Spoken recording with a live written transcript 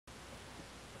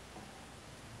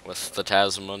With the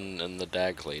Tasman and the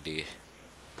Dag Lady.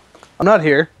 I'm not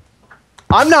here.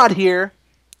 I'm not here!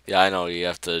 Yeah, I know, you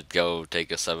have to go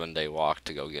take a 7-day walk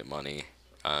to go get money.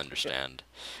 I understand.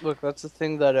 Look, that's the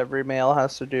thing that every male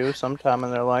has to do sometime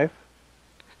in their life.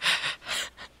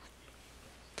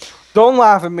 Don't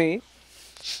laugh at me.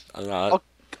 I'm not.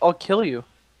 I'll kill you.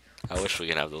 I wish we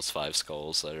could have those 5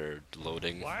 skulls that are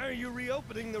loading. Why are you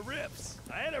reopening the rifts?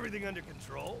 I had everything under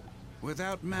control.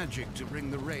 Without magic to bring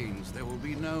the rains, there will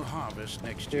be no harvest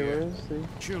next Here, year. where is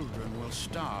he? Children will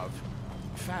starve.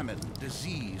 Famine,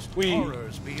 disease, Whee.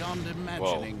 horrors beyond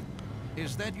imagining. Whoa.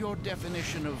 Is that your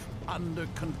definition of under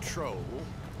control?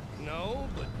 No,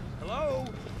 but hello?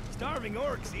 Starving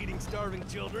orcs eating starving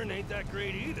children ain't that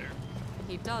great either.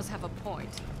 He does have a point.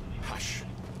 Hush.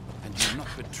 And you've not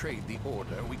betrayed the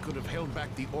order. We could have held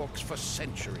back the orcs for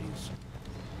centuries.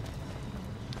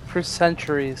 For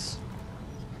centuries.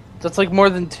 That's like more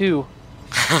than 2.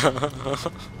 Alright.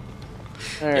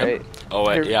 Yep. Oh,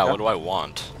 wait, yeah, go. what do I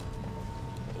want?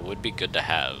 What would be good to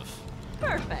have?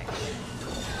 Perfect.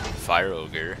 Fire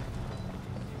Ogre.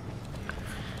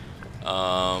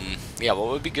 Yeah, what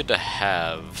would be good to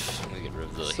have? Let me get rid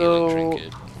of the healing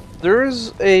trinket.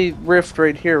 There's a rift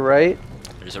right here, right?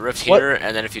 There's a rift here,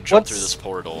 and then if you jump through this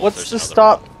portal, what's there's to another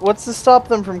stop? one. What's to stop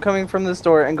them from coming from this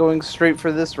door and going straight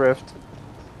for this rift?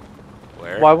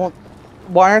 Where?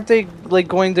 Why aren't they like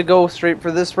going to go straight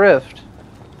for this rift?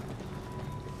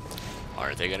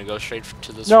 Aren't they gonna go straight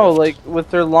to this No, rift? like with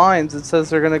their lines, it says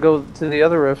they're gonna go to the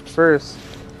other rift first,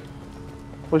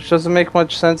 which doesn't make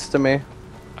much sense to me.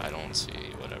 I don't see,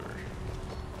 whatever.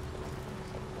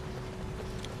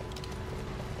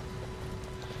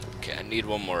 Okay, I need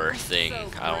one more thing.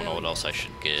 I don't know what else I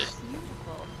should get.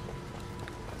 Beautiful.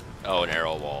 Oh, an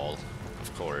arrow wall.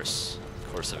 Of course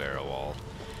of arrow wall.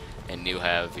 And you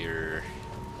have your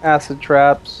Acid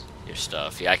traps.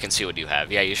 stuff. Yeah, I can see what you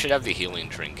have. Yeah, you should have the healing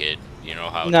trinket. You know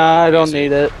how Nah, to I don't use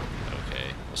need it. Okay.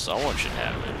 Well, someone should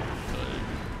have it,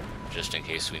 but just in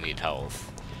case we need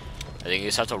health. I think you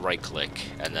just have to right click,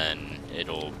 and then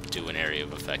it'll do an area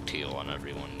of effect heal on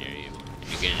everyone near you. And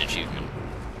you get an achievement.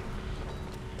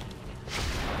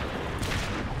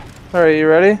 Alright, you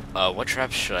ready? What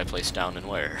traps should I place down and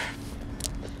where?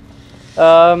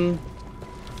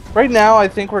 Right now I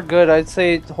think we're good. I'd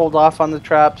say hold off on the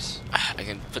traps. I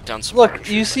can put down some Look, archers,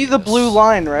 you I see the guess. blue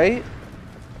line, right?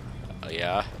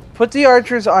 Yeah. Put the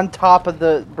archers on top of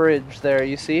the bridge there,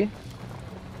 you see?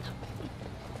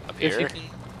 Up If you here? can,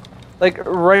 like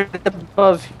right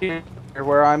above here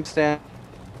where I'm standing.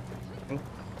 Oh,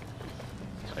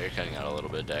 you're cutting out a little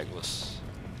bit, Douglas.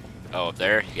 Oh, up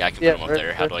there? Yeah, I can Yeah, put them up right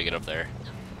there. How there. do I get up there?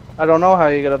 I don't know how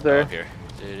you get up Oh, there. up here.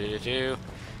 Do-do-do-do.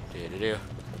 Do-do-do.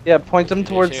 Yeah, point them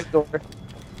towards the door.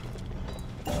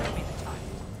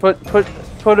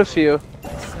 Put a few.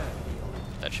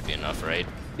 That should be enough, right?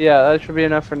 Yeah, that should be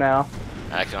enough for now.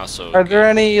 I can also... Are there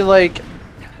any like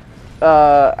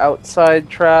outside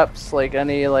traps? Like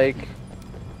any like?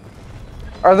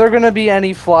 Are there gonna be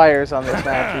any flyers on this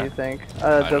map? Do you think?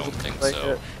 I It don't doesn't think look like so.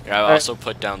 it. Yeah, I Alright. also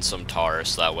put down some tar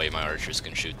so that way my archers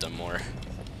can shoot them more.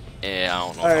 Yeah, I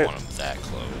don't know if I Alright. want them that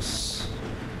close.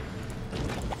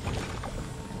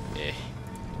 Eh.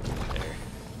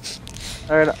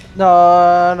 There. Alright, no,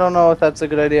 I don't know if that's a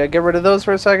good idea. Get rid of those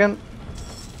for a second.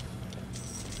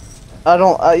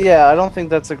 Yeah, I don't think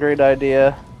that's a great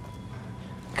idea.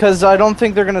 Cause I don't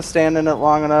think they're gonna stand in it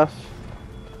long enough.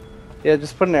 Yeah,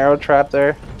 just put an arrow trap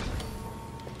there.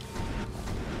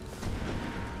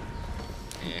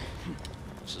 Yeah.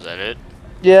 So is that it?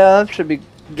 Yeah, that should be good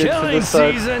for Killing this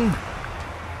side. season!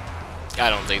 I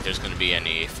don't think there's gonna be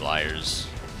any flyers.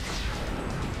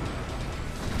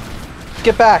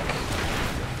 Get back!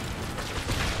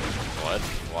 What?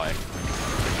 Why?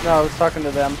 No, I was talking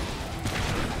to them.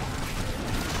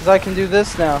 Cause I can do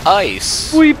this now. Ice!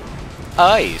 Sweep!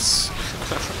 Ice!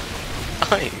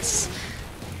 Ice!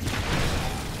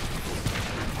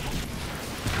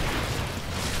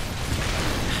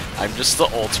 I'm just the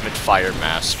ultimate fire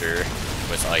master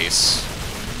with ice.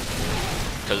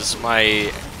 Because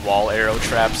my wall arrow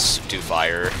traps do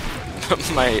fire.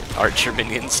 My archer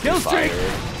minions do Kill streak.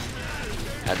 fire.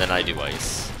 And then I do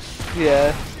ice.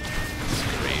 Yeah. It's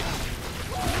great.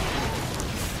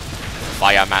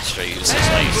 Fire master uses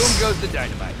And ice. boom goes the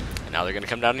dynamite. And now they're gonna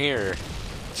come down here.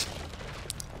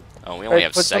 Oh, we only Alright,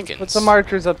 have put seconds. put some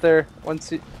archers up there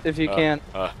if you can.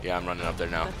 Yeah, I'm running up there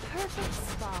now. The perfect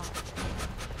spot.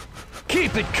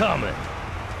 Keep it coming!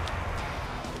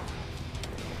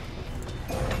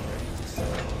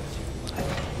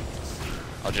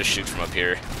 I'll just shoot from up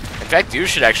here. In fact, you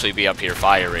should actually be up here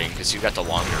firing, because you got the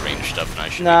longer range stuff, and I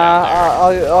should Nah,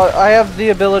 be down there. I have the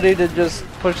ability to just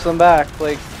push them back.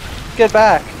 Like, Get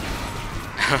back.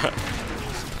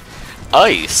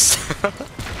 Ice!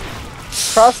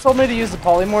 Cross told me to use the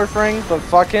polymorph ring, but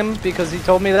fuck him because he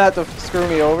told me that to screw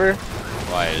me over.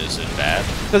 Why is it bad?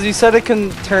 Because he said it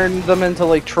can turn them into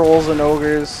like trolls and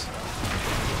ogres.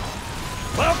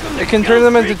 Welcome It to can turn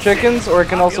them into Ghost Creek chickens, City. or it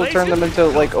can also turn them into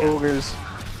like Population? ogres.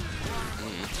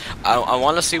 I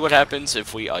want to see what happens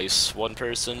if we ice one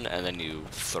person and then you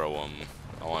throw them.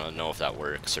 I want to know if that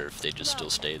works or if they just still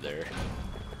stay there.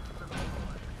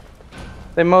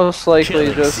 They most likely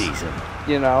Killing just, season.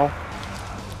 you know.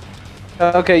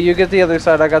 Okay, you get the other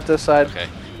side. I got this side. Okay.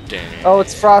 Dang. Oh,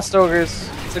 it's frost ogres.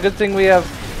 It's a good thing we have.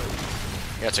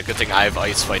 Yeah, it's a good thing I have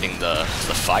ice fighting the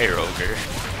fire ogre.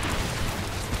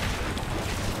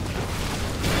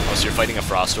 Oh, so you're fighting a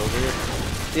frost ogre?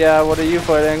 Yeah, what are you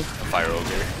fighting? A fire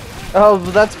ogre. Oh,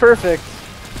 that's perfect.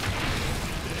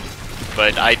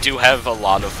 But I do have a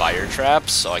lot of fire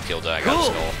traps, so I killed it. I got a Cool.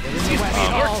 skull. This used to be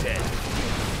Orcs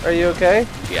head. Are you okay?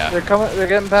 Yeah. They're coming. They're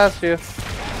getting past you.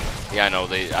 Yeah, I know.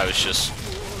 I was just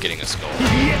getting a skull.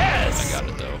 Yes. I got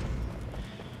it though.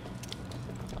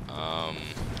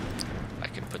 I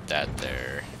can put that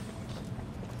there.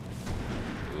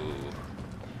 Ooh.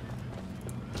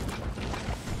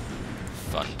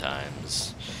 Fun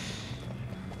times.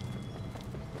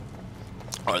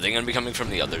 Are they gonna be coming from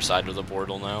the other side of the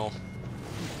portal now?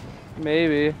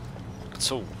 Maybe. It's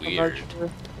so I'm not weird. sure.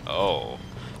 Oh.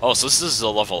 Oh, so this is a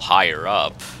level higher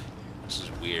up. This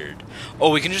is weird. Oh,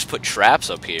 we can just put traps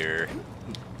up here.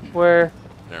 Where?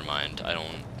 Never mind. I don't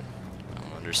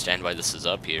understand why this is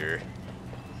up here.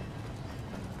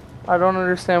 I don't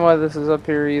understand why this is up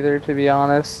here either, to be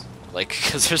honest. Like,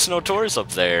 because there's no doors up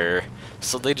there.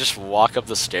 So they just walk up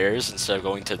the stairs instead of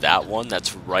going to that one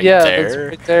that's right Yeah, there.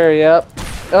 that's right there. Yep.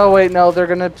 Oh wait, no, they're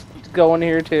gonna go in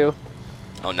here too.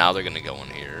 Oh, now they're gonna go in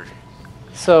here.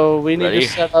 So we need Ready? to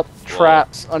set up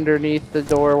traps underneath the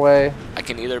doorway. I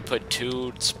can either put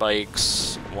 2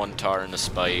 spikes, 1 tar and a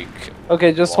spike.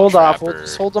 Okay, just Wall hold off. We'll trapper.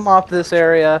 just hold them off this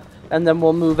area, and then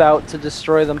we'll move out to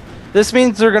destroy them. This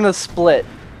means they're gonna split.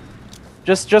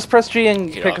 Just press G and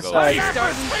Okay, pick I'll a go side. here.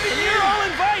 You're all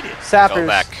invited. Sappers. Go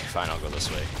back. Fine, I'll go this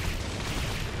way.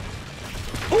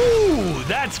 Ooh,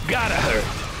 that's gotta hurt.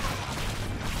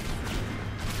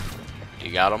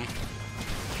 You got them?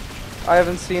 I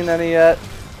haven't seen any yet.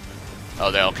 Oh,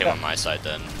 they all came on my side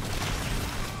then.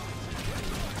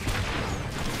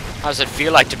 How does it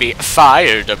feel like to be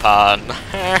fired upon?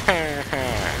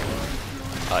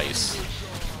 Ice.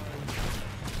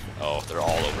 Oh, they're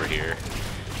all over here.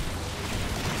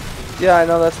 Yeah, I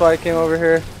know. That's why I came over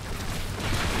here.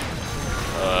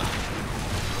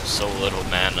 So little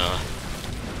mana.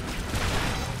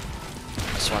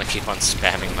 I just want to keep on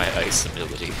spamming my ice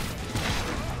ability.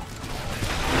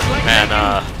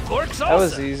 Mana. Orcs That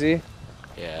was also. Yeah. easy.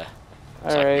 It's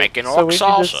All like right. making so orc we need to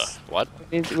salsa. s- What?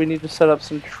 We need to set up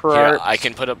some Here, traps. I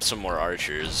can put up some more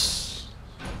archers.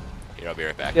 Here, I'll be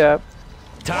right back. Yeah.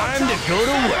 Time to go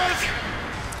to work.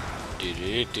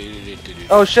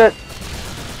 Oh shit.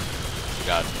 We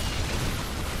got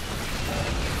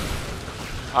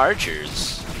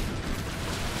archers.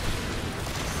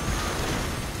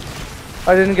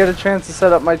 I didn't get a chance to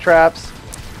set up my traps.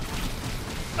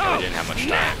 Yeah, we didn't have much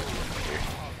time. Here.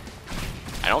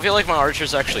 I don't feel like my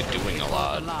archers actually doing a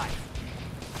lot.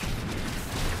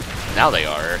 Now they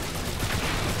are.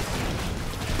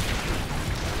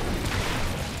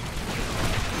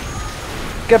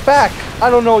 Get back! I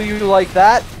don't know you like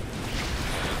that.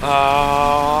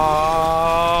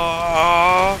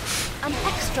 An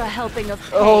extra helping of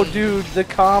Oh, pain. dude, the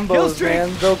Kill combos, streak. man,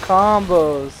 the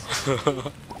combos.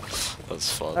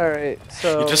 That's fun. All right,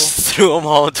 so You just threw them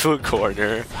all into a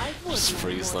corner. Just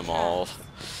freeze them all.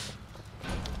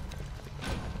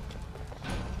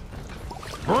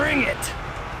 Bring it.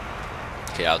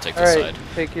 Okay, I'll take all this right, side.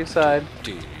 take your side.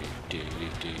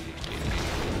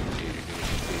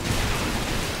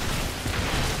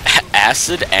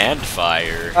 Acid and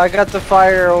fire. I got the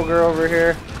fire ogre over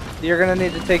here. You're gonna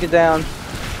need to take it down.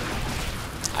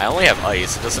 I only have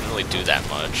ice. It doesn't really do that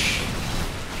much.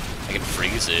 I can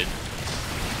freeze it.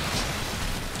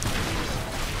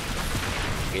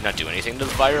 Can you not do anything to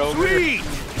the fire ogre? Sweet.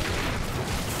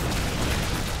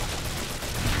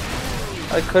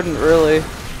 I couldn't really.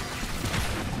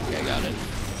 Okay, I got it.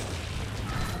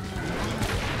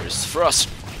 There's the frost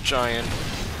giant.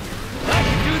 I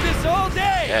can do this all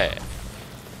day. Okay.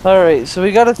 All right, so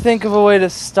we gotta think of a way to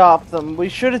stop them. We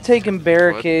should have taken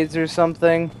barricades or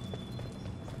something.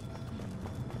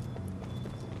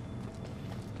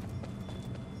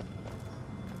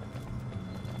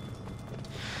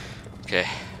 Okay.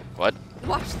 What?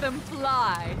 Watch them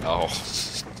fly. Oh.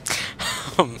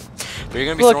 But you're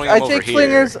gonna be Look, throwing I them over take here.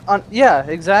 slingers on. Yeah,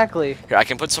 exactly. Here, I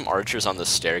can put some archers on the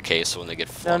staircase so when they get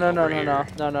flung over here.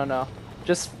 No.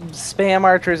 Just spam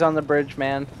archers on the bridge,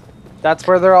 man. That's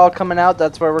where they're all coming out.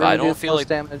 That's where we're But I gonna do don't the feel most like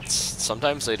damage.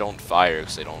 sometimes they don't fire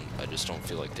because they don't. I just don't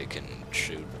feel like they can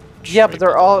shoot. Yeah, but straight they're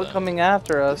below all them. coming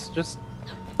after us. Just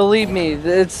believe me,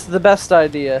 it's the best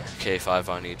idea. Okay, 5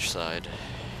 on each side.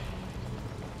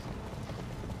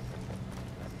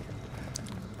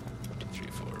 2, 3,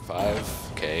 4,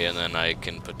 5. Okay, and then I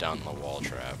can put down the wall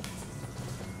trap.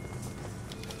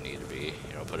 Need to be,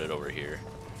 put it over here.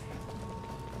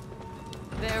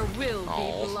 There will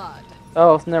Oh. be blood.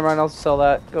 Oh, never mind. I'll sell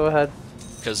that. Go ahead.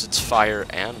 Because it's fire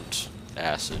and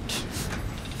acid.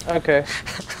 Okay,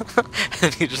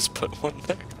 And you just put one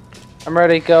there. I'm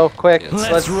ready. Go quick. Yes.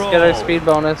 Let's Let's get our roll. speed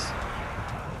bonus.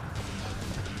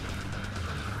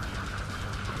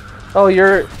 Oh,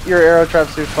 your arrow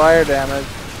traps do fire damage.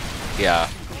 Yeah.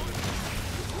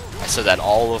 I said that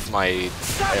all of my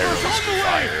arrows do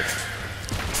fire.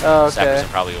 Oh, Sappers okay. are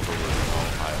probably over.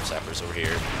 Oh, I have sappers over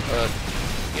here.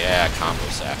 Yeah, combo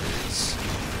sappers.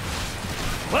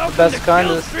 Welcome best to kind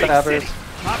Kill of Streak stabbers. City.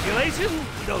 Population?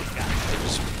 Those guys. They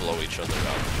just blow each other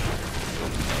up.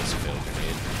 That was a failed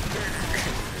grenade.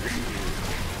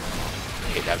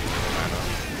 I hate having no mana.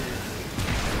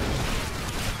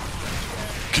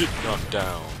 Get knocked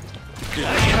down. Get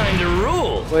That kind of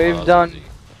rule. Wave that was done. easy.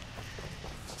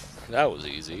 That was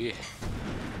easy.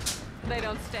 They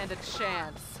don't stand a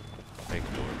chance. Make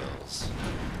doorbells.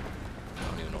 I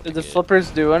don't even know what Did to the get. flippers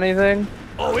do anything?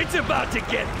 Oh, it's about to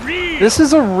get real. This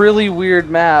is a really weird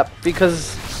map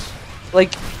because,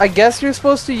 like, I guess you're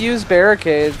supposed to use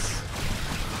barricades.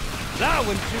 That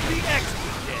one should be extra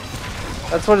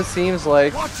dead. That's what it seems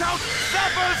like. Watch out,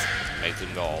 sappers! Make them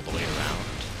go all the way around.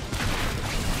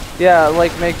 Yeah,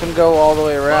 like make them go all the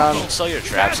way around. Don't sell your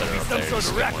traps that Has are to up be some there. sort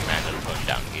Just of get more wreck. mana to put them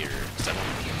down here. 'Cause I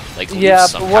don't, like, leave Yeah,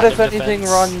 some but what kind if of anything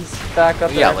defense. runs back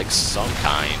up Yeah, there? like some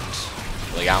kind.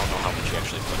 Like, I don't know how much you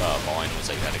actually put up. All I know is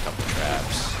that you had a couple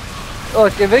traps.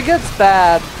 Look, if it gets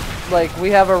bad, like we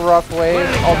have a rough wave,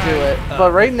 I'll do it.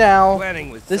 But right now,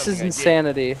 Planning was this is something I did.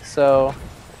 insanity. So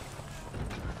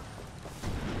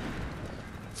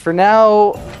for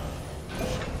now,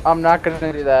 I'm not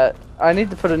gonna do that. I need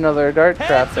to put another dart trap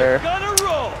Heads there. are gonna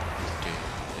roll.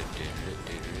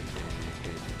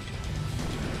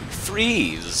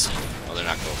 Freeze! Oh, they're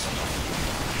not close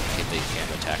enough. They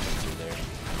can't attack them through there.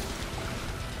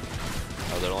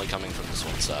 Oh, they're only coming from this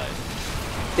one side.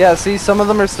 Yeah, see, some of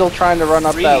them are still trying to run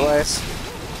up that way. Freeze!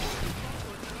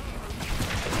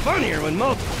 It's funnier when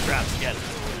multiple traps get it.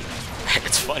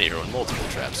 It's funnier when multiple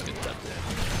traps get them.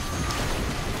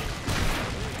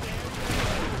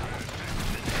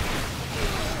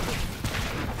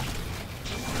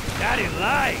 Daddy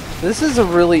lied. This is a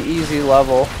really easy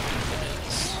level.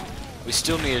 We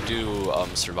still need to do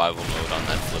survival mode on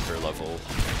that flipper level.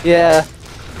 Yeah,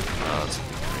 That's gonna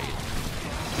be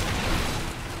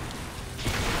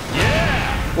great.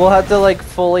 Yeah. we'll have to like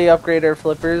fully upgrade our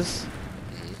flippers,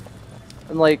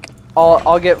 and like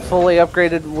I'll get fully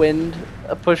upgraded wind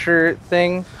pusher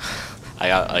thing. I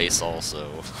got ice also.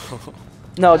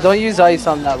 No, don't use ice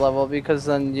on that level because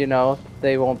then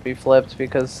they won't be flipped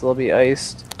because they'll be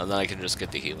iced. And then I can just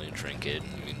get the healing trinket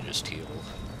and you can just heal.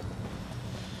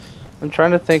 I'm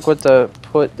trying to think what to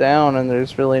put down, and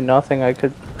there's really nothing I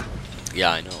could.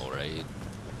 Yeah, I know, right?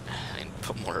 I can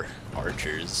put more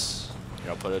archers.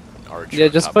 Put an archer. Yeah,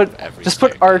 on just top put of every put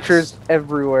staircase. archers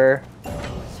everywhere.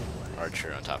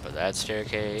 Archer on top of that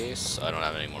staircase. I don't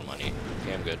have any more money.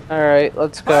 Okay, I'm good. All right,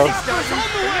 let's go. Party starts on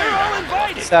the way. You're all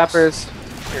invited. Sappers.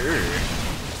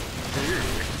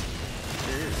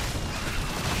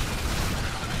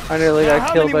 I nearly Now, got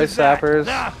how killed many by was that? sappers.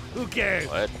 Nah, who cares?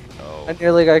 What? Oh. I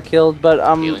nearly got killed, but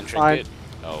I'm Healing fine. trinket.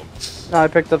 Oh. No, I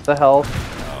picked up the health.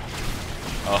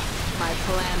 Oh. My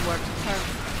plan worked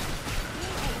perfect.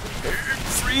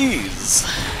 Freeze!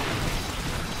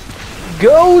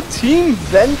 Go Team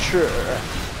Venture!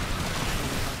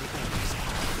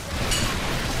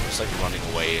 Just like running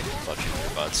away, clutching their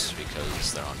butts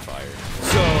because they're on fire.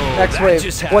 So Next that wave.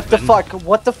 just What the happened. fuck?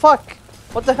 What the fuck?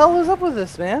 What the hell is up with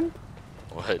this, man?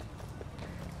 What?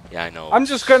 Yeah, I know. I'm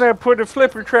just gonna put a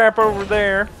flipper trap over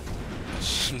there.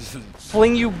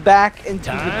 Fling you back into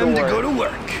Time the to door. go to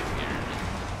work.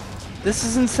 This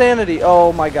is insanity.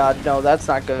 Oh my god, no, that's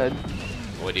not good.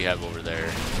 What do you have over there?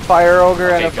 Fire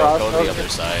ogre Okay, and a go frost to the ogre. other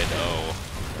side. Oh,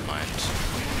 never mind.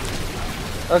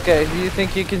 Okay, do you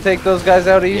think you can take those guys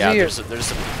out easy? Yeah, or-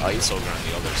 there's an ice ogre on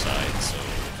the other side, so...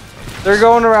 They're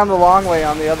going around the long way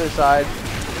on the other side.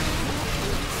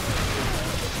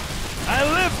 I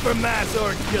live for mass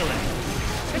orc killing.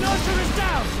 An archer is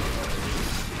down.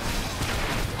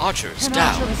 Archers, An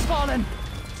down. archer has fallen.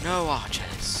 No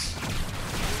archers.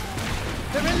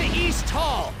 They're in the east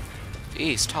hall.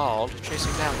 East Hall,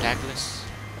 chasing down Douglas.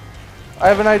 I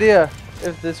have an idea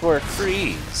if this works.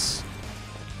 Freeze.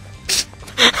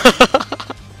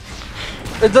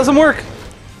 It doesn't work.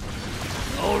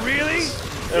 Oh, really?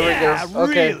 There yeah, we go.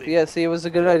 Okay. really. Yeah, see, it was a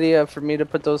good idea for me to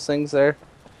put those things there.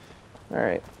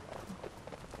 Alright.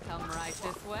 Come right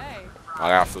this way. I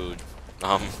got food.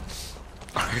 Come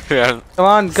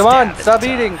on, come on, stop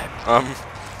eating. I'll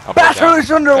put Battle down.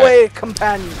 is underway,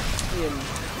 companion.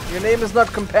 Your name is not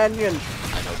companion.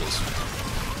 I know this.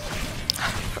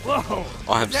 Whoa.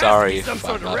 Oh, I'm That's sorry some if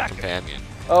sort I'm of not racket. companion.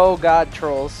 Oh god,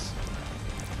 trolls.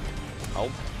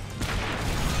 Help?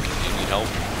 Do you need help?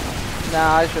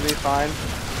 Nah, I should be fine.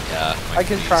 Yeah. I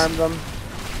can charm them.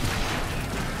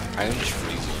 I can just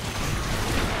freeze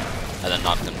them. And then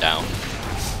knock them down.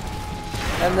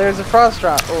 And there's a frost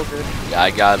ogre. Yeah,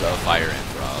 I got a fire and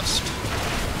frost.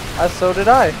 So did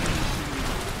I.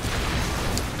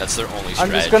 That's their only strategy.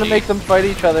 I'm just gonna make them fight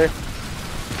each other.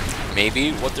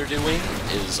 Maybe what they're doing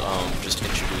is just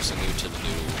introducing you to the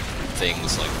new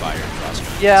things like fire and frost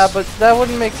giants. Yeah, but that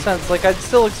wouldn't make sense. Like, I'd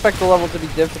still expect the level to be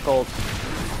difficult.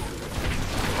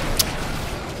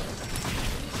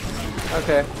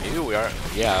 Okay. Maybe we are.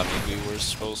 Yeah, maybe we're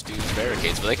supposed to use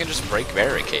barricades, but they can just break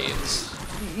barricades.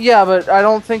 Yeah, but I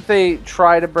don't think they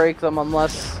try to break them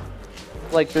unless,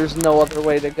 like, there's no other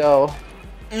way to go.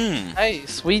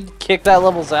 Nice. We kicked that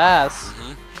level's ass.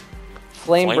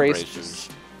 Flame bracers.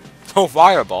 Oh,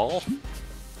 fireball.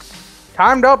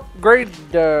 Time to upgrade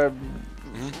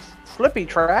flippy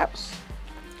traps.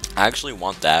 I actually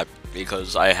want that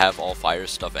because I have all fire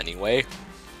stuff anyway.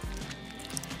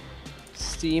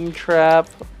 Steam trap,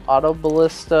 auto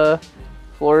ballista,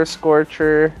 floor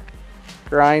scorcher,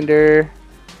 grinder,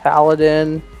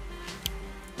 paladin.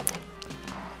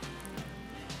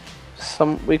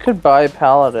 We could buy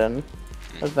paladin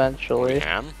eventually. We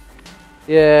can?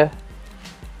 Yeah.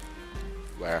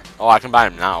 Where? Oh, I can buy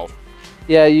them now.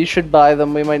 Yeah, you should buy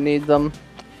them. We might need them.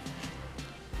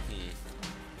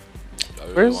 Do I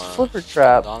really Where's wanna Flipper spend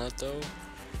Trap? on it though?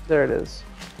 There it is.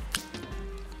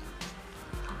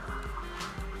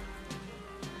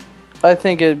 I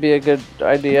think it'd be a good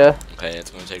idea. Okay,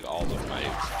 it's gonna take all of my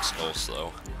skulls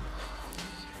though.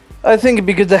 I think it'd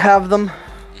be good to have them.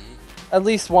 At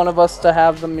least one of us to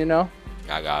have them, you know?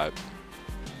 I got it.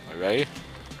 Are you ready?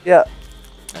 Yeah.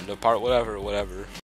 End of part, whatever.